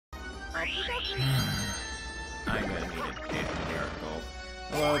I'm gonna need a miracle.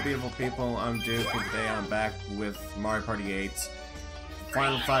 Hello, beautiful people. I'm Duke, and today I'm back with Mario Party 8.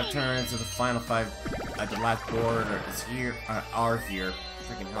 Final 5 turns of the final 5 at the last board are here.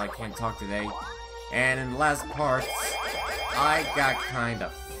 Freaking hell, I can't talk today. And in the last parts, I got kind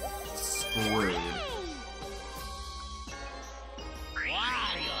of screwed.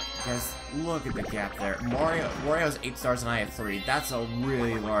 Because look at the gap there. Wario has 8 stars and I have 3. That's a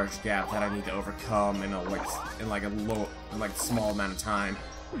really large gap that I need to overcome in a small amount of time.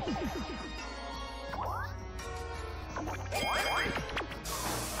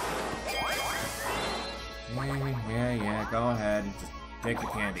 Yeah, go ahead. Just take the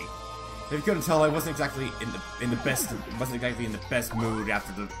candy. If you couldn't tell, I wasn't exactly in the best mood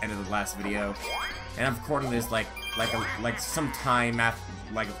after the end of the last video, and I'm recording this like some time after,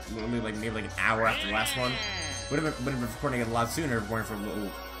 maybe an hour after the last one. Would have been recording it a lot sooner if it weren't for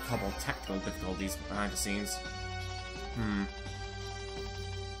a couple of technical difficulties behind the scenes.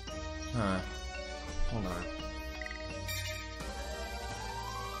 Hold on.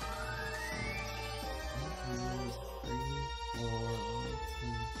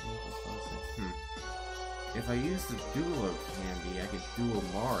 If I use the Duo candy, I can duo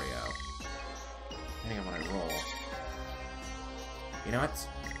Mario. Depending on what I roll. You know what?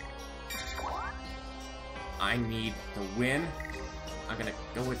 I need to win. I'm gonna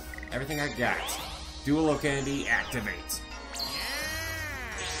go with everything I got. Duo candy, activate.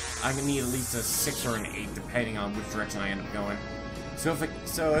 I'm gonna need at least a 6 or an 8, depending on which direction I end up going. So if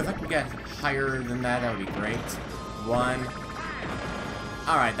I can get higher than that, that would be great. 1.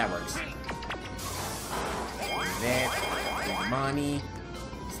 Alright, that works. Get money.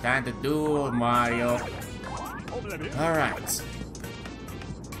 It's time to duel, Mario. Alright.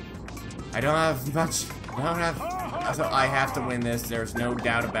 I don't have much. So I have to win this. There's no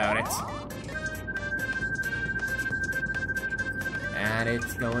doubt about it. And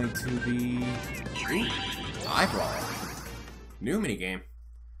it's going to be eyebrow. New minigame.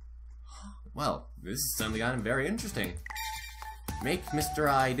 Well, this has suddenly gotten very interesting. Make Mr.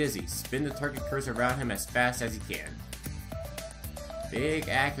 I dizzy. Spin the target cursor around him as fast as you can. Big,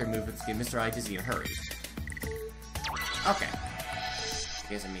 accurate movements get Mr. I dizzy in a hurry. Okay.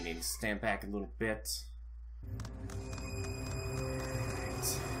 Guess I need to stand back a little bit.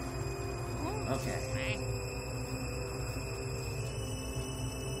 Okay.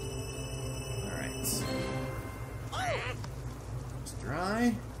 Alright. Mr.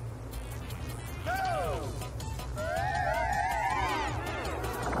 I.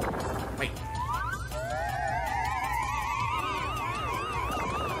 Wait.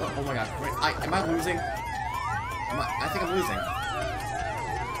 Oh my god. Wait, am I losing? I think I'm losing.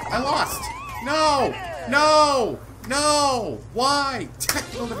 I lost! No! No! No! Why?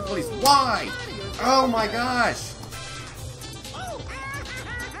 Technical difficulties. Why? Oh my gosh!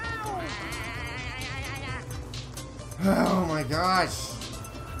 Oh my gosh!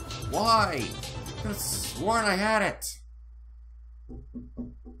 Why? I could have sworn I had it.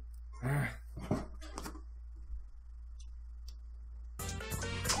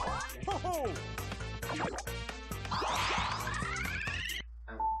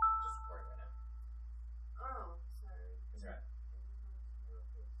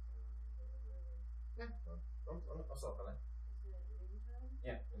 I'll stop for that.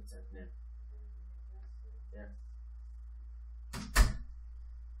 Yeah, it's yeah.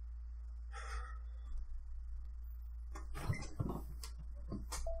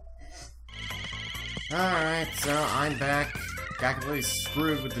 Alright, so I'm back. Got completely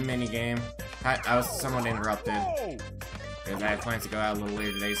screwed with the minigame. I was somewhat interrupted. Because I had plans to go out a little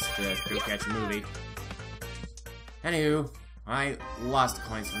later today to go catch a movie. Anywho, I lost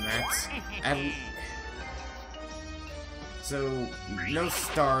coins from that. So, no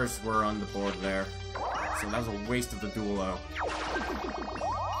stars were on the board there. So that was a waste of the duo.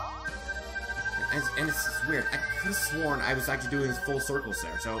 And it's weird. I could have sworn I was actually doing full circles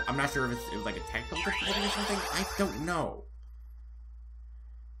there. So I'm not sure if it was like a technical difficulty or something. I don't know.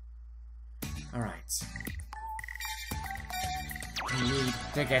 Alright. I need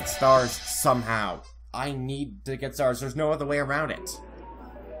to get stars somehow. I need to get stars. There's no other way around it.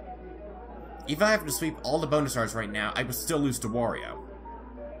 Even if I have to sweep all the bonus stars right now, I would still lose to Wario.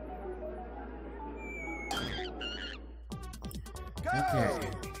 Okay.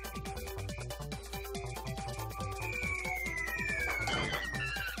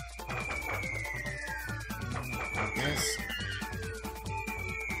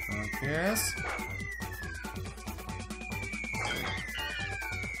 Focus.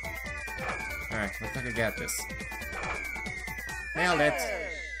 Alright, looks like I got this. Nailed it!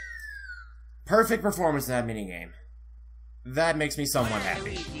 Perfect performance in that minigame. That makes me somewhat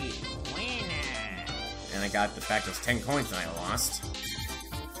happy. And I got the fact those 10 coins that I lost.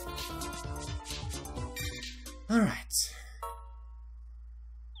 Alright.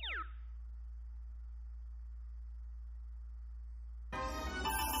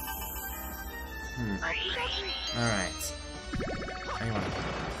 Alright. Anyone,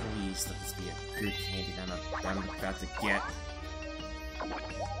 please let this be a good candy that I'm about to get.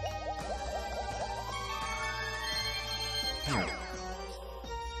 Alright.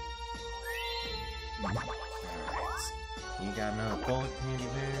 You got another bullet candy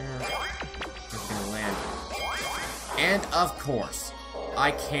there. It's gonna land. And of course,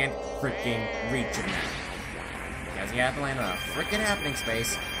 I can't freaking reach it now. Because you have to land on a freaking happening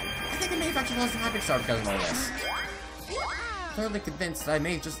space. I think I may have actually lost a happening star because of all this. Thoroughly convinced that I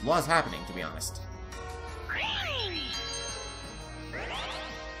may have just lost happening, to be honest.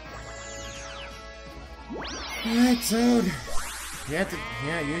 Alright, Toad. You have to,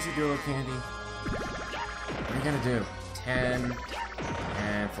 use your dual candy. What are you gonna do? 10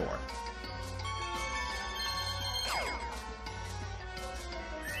 and 4.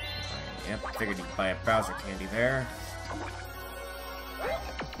 Yep, figured you'd buy a Bowser candy there.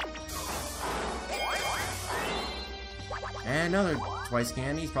 And another twice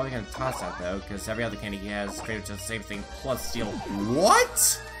candy. He's probably gonna toss that though, because every other candy he has is created just the same thing plus steal.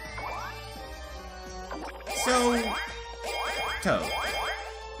 What? So, Toad,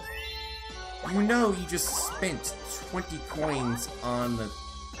 you know you just spent 20 coins on the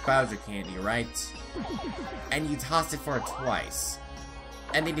Bowser candy, right? And you tossed it for it twice.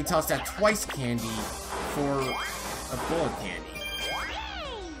 And then you tossed that twice candy for a bullet candy.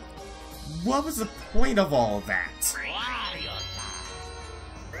 What was the point of all of that?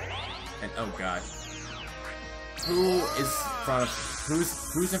 And oh god. Who's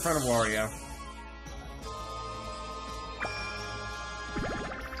in front of Wario?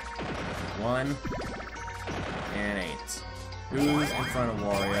 One and 8. Who's in front of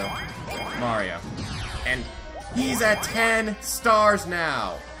Wario? Mario. And he's at 10 stars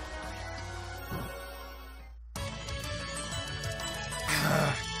now.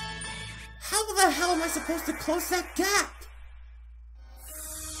 How the hell am I supposed to close that gap?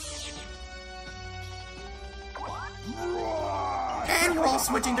 And we're all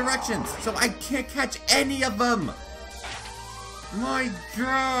switching directions, so I can't catch any of them. My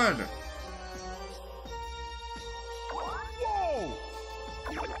god.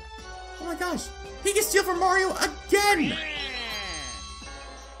 Oh my gosh, he can steal from Mario again!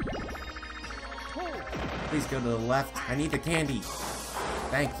 Please go to the left. I need the candy.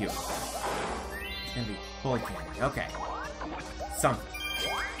 Thank you. It's gonna be bullet candy. Okay. Something.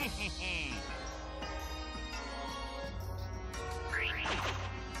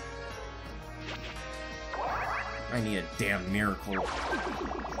 I need a damn miracle.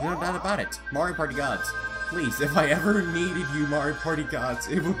 No doubt about it. Mario Party Gods. Please, if I ever needed you, Mario Party Gods,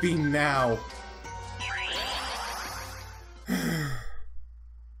 it would be now.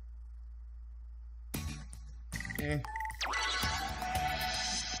 Okay.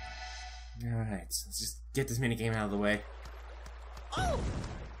 Alright, let's just get this minigame out of the way. Oh.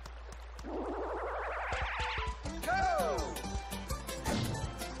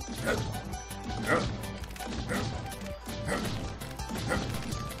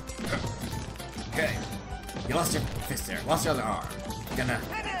 Okay. You lost your fist there. Lost your other arm. Gonna...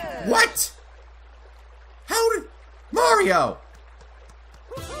 What?! How did... Mario!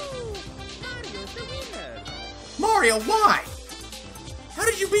 Mario's the winner! Mario, why? How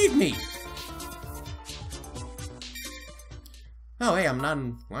did you beat me? Oh, hey, I'm not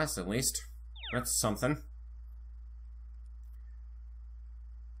in last at least. That's something.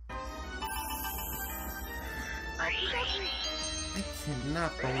 I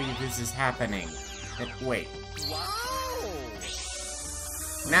cannot believe this is happening. Wait. Wow!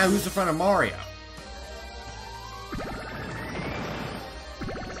 Now who's in front of Mario?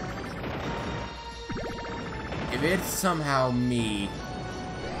 If it's somehow me...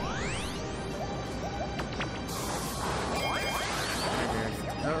 There's a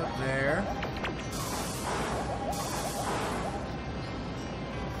note there.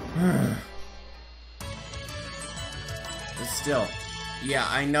 But still. Yeah,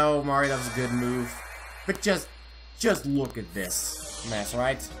 I know, Mario, that was a good move. But just look at this mess,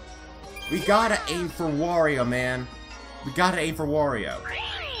 right? We gotta aim for Wario, man. We gotta aim for Wario.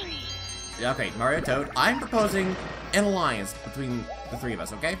 Okay, Mario, Toad, I'm proposing an alliance between the three of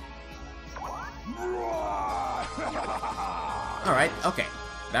us, okay? Alright, okay.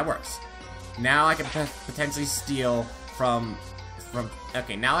 That works. Now I can potentially steal from from...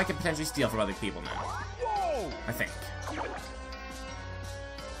 Okay, now I can potentially steal from other people now. Whoa! I think.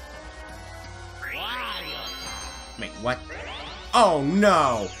 Wait, what? Oh,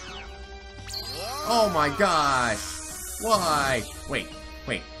 no! Oh my gosh! Why? Wait.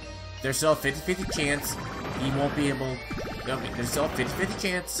 There's still a 50-50 chance he won't be able... Okay, there's still a 50-50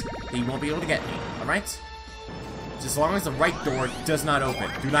 chance he won't be able to get me, alright? Just as long as the right door does not open.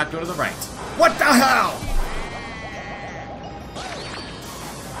 Do not go to the right. What the hell?!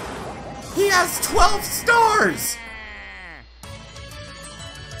 He has 12 stars!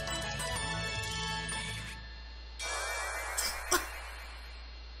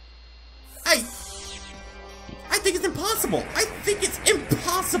 I think it's impossible! I think it's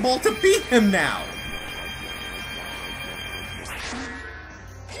impossible to beat him now!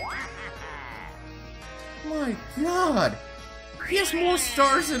 My god! He has more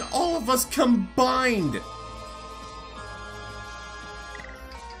stars than all of us combined!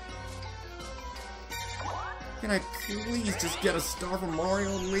 Can I please just get a star from Mario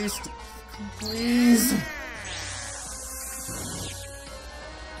at least? Please?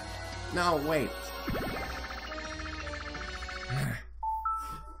 No, wait.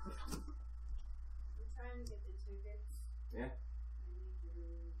 Yeah?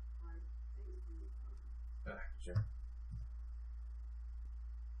 Sure.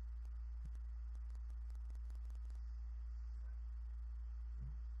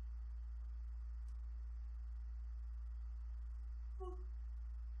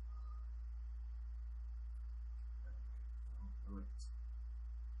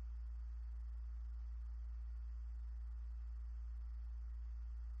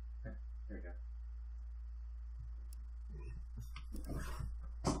 There we go.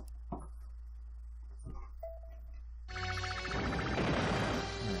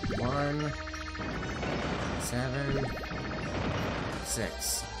 One, 7,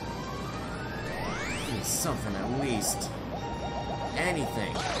 6. Give me something at least.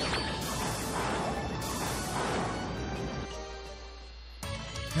 Anything.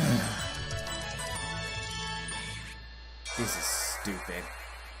 This is stupid.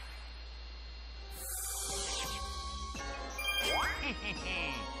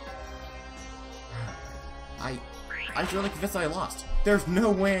 I feel like this I lost. There's no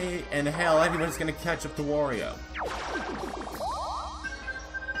way in hell anyone's gonna catch up to Wario.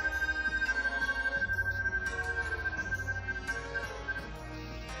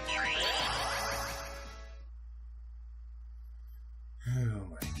 Oh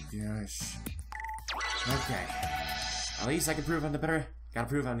my gosh. Okay. At least I can prove I'm the better. Gotta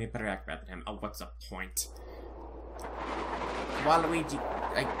prove I'm the better acrobat than him. Oh, what's the point?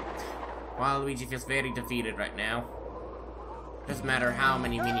 Waluigi feels very defeated right now. Doesn't matter how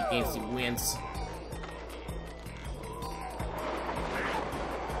many mini games he wins.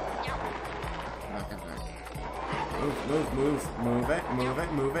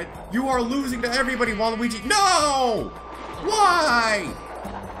 Move it. You are losing to everybody, Waluigi. No! Why?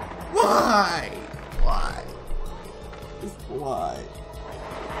 Why? Just why?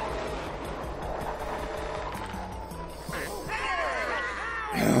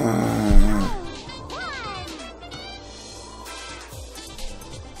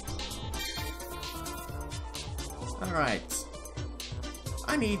 Alright.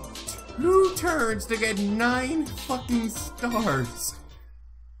 I need 2 turns to get 9 fucking stars.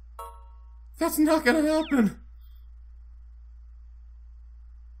 That's not gonna happen.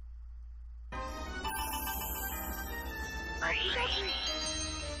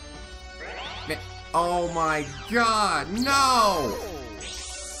 Oh my god, no!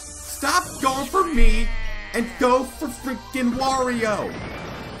 Stop going for me and go for freaking Wario!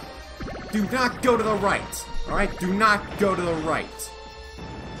 Do not go to the right, alright? Do not go to the right.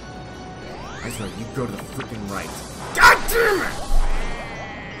 I swear, you go to the freaking right. God damn it!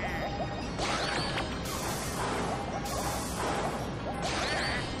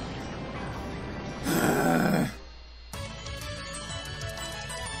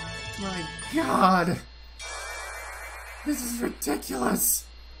 My god! This is ridiculous!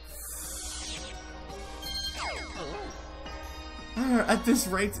 At this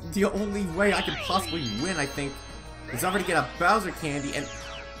rate, the only way I can possibly win, I think, is already get a Bowser candy and...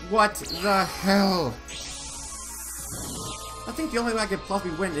 What the hell? I think the only way I could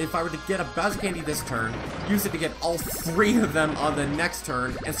possibly win is if I were to get a Bowser candy this turn, use it to get all 3 of them on the next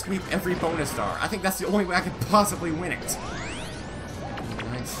turn, and sweep every bonus star. I think that's the only way I could possibly win it.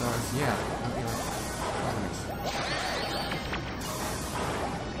 9 stars, yeah.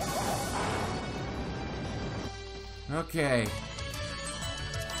 Okay.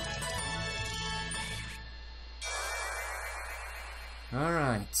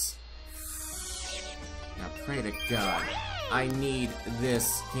 Alright. Now pray to God. I need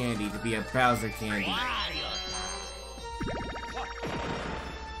this candy to be a Bowser candy.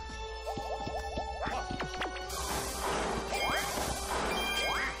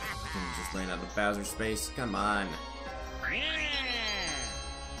 Just laying out the Bowser space. Come on.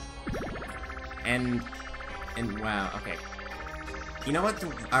 And wow, okay. You know what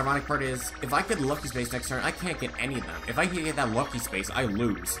the ironic part is? If I get Lucky Space next turn, I can't get any of them. If I can get that Lucky Space, I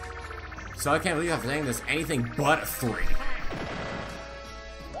lose. So I can't believe I'm saying this anything but a 3.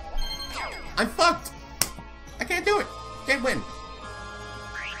 I'm fucked! I can't do it! Can't win!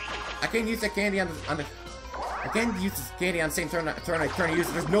 I can't use that candy on the I can't use this candy on the same turn I use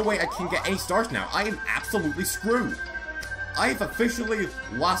it. There's no way I can get any stars now. I am absolutely screwed. I've officially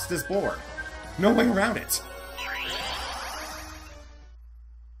lost this board. No way around it.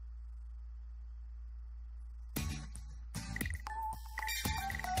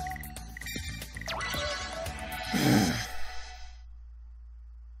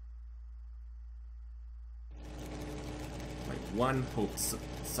 One hope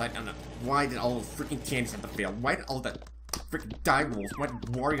sight on the. Why did all those freaking candies have to fail? Why did all that freaking die rolls? Why did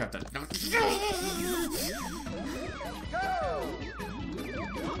Wario have to? Come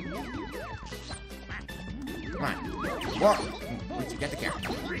on, Wario, once you get the camera.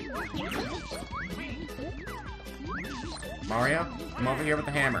 Mario, come over here with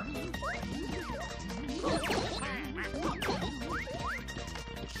the hammer.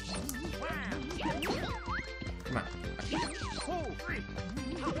 Come on.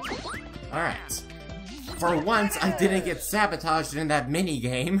 Alright. For once, I didn't get sabotaged in that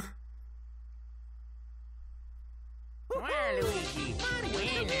mini-game. Waluigi,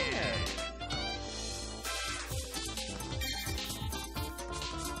 winner!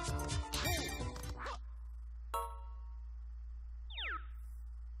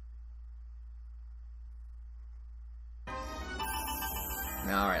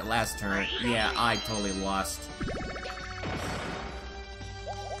 Alright, last turn. Yeah, I totally lost.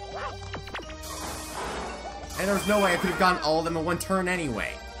 And there's no way I could have gotten all of them in one turn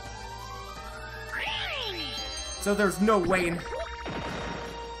anyway. So there's no way in...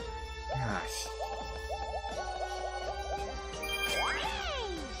 Gosh.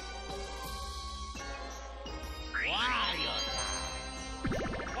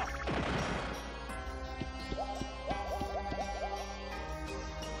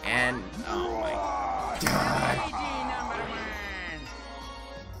 And... oh my God.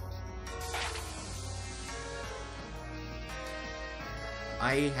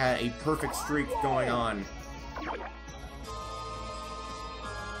 I had a perfect streak going on.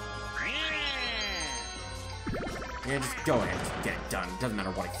 Yeah, just go ahead, just get it done. Doesn't matter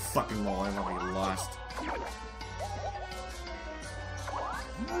what I fucking roll, I've already lost.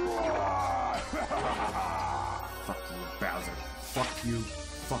 Fuck you, Bowser. Fuck you,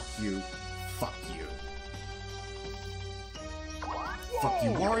 fuck you, fuck you. Fuck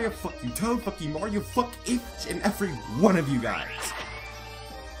you, Wario, fuck you, Toad, fuck you, Mario, fuck each and every one of you guys.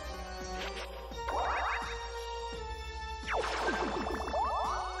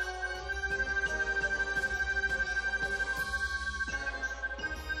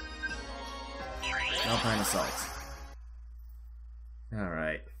 Alpine Assault.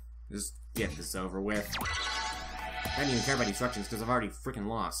 Alright. Just get this over with. I don't even care about instructions because I've already freaking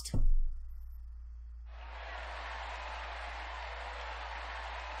lost. Go!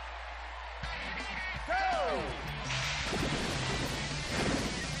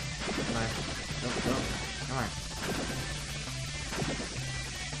 Come on. Go. Come on.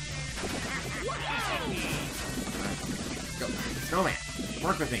 Go. Snowman,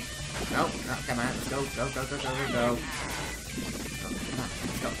 work with me. No, come on, let's go. Come on, let's go.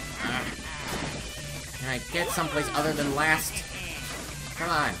 Can I get someplace other than last? Come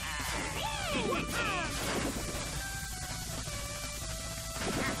on.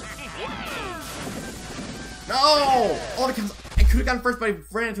 No! Oh, because I could have gotten first, but I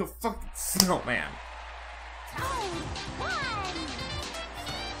ran into a fucking snowman.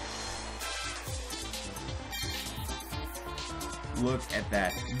 Look at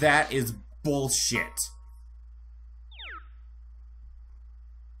that. That is bullshit.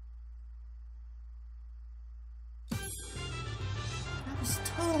 That was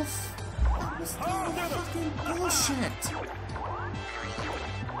tough. That was fucking bullshit.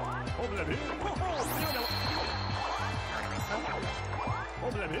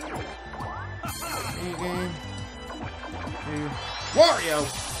 Game. Wario!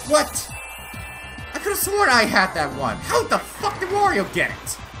 What? I could have sworn I had that one. How the fuck did Wario get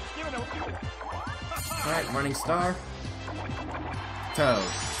it? Alright, running star. Toad.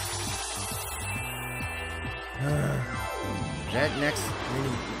 That next mini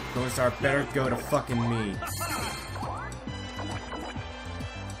bonus star better go to fucking me.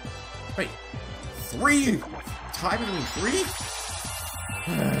 Wait, 3? Tie between 3?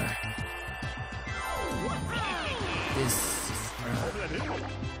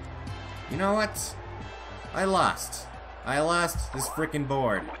 You know what? I lost. I lost this freaking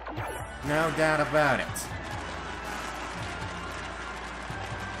board. No doubt about it.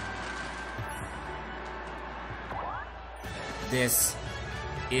 This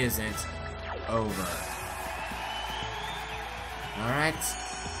isn't over. Alright?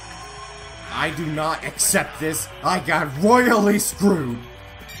 I do not accept this. I got royally screwed.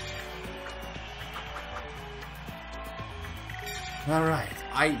 Alright.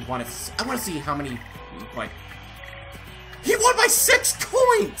 I want to see how many, like... He won by 6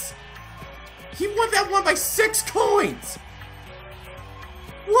 coins! He won that one by 6 coins!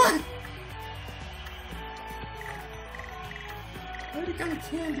 What? I would've gotten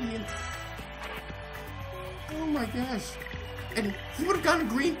candy and... Oh my gosh. And he would've gotten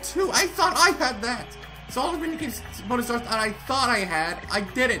green too. I thought I had that. So all the mini bonus stars that I thought I had, I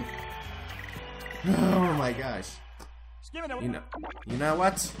didn't. Oh my gosh. You know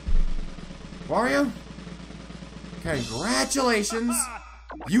what? Wario? Congratulations!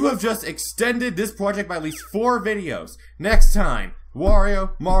 You have just extended this project by at least 4 videos. Next time,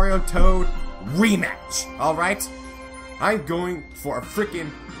 Wario, Mario, Toad, rematch. Alright? I'm going for a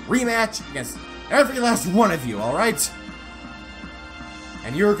freaking rematch against every last one of you, alright?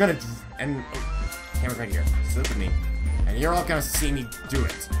 And you're gonna... And... camera's right here. So look at me. And you're all gonna see me do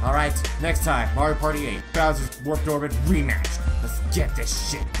it. Alright? Next time, Mario Party 8, Bowser's Warped Orbit rematch. Let's get this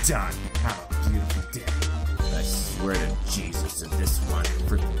shit done. Have a beautiful day. I swear to Jesus if this one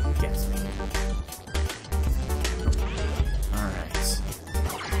freaking gets me. Alright.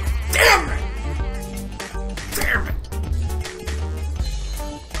 Damn it!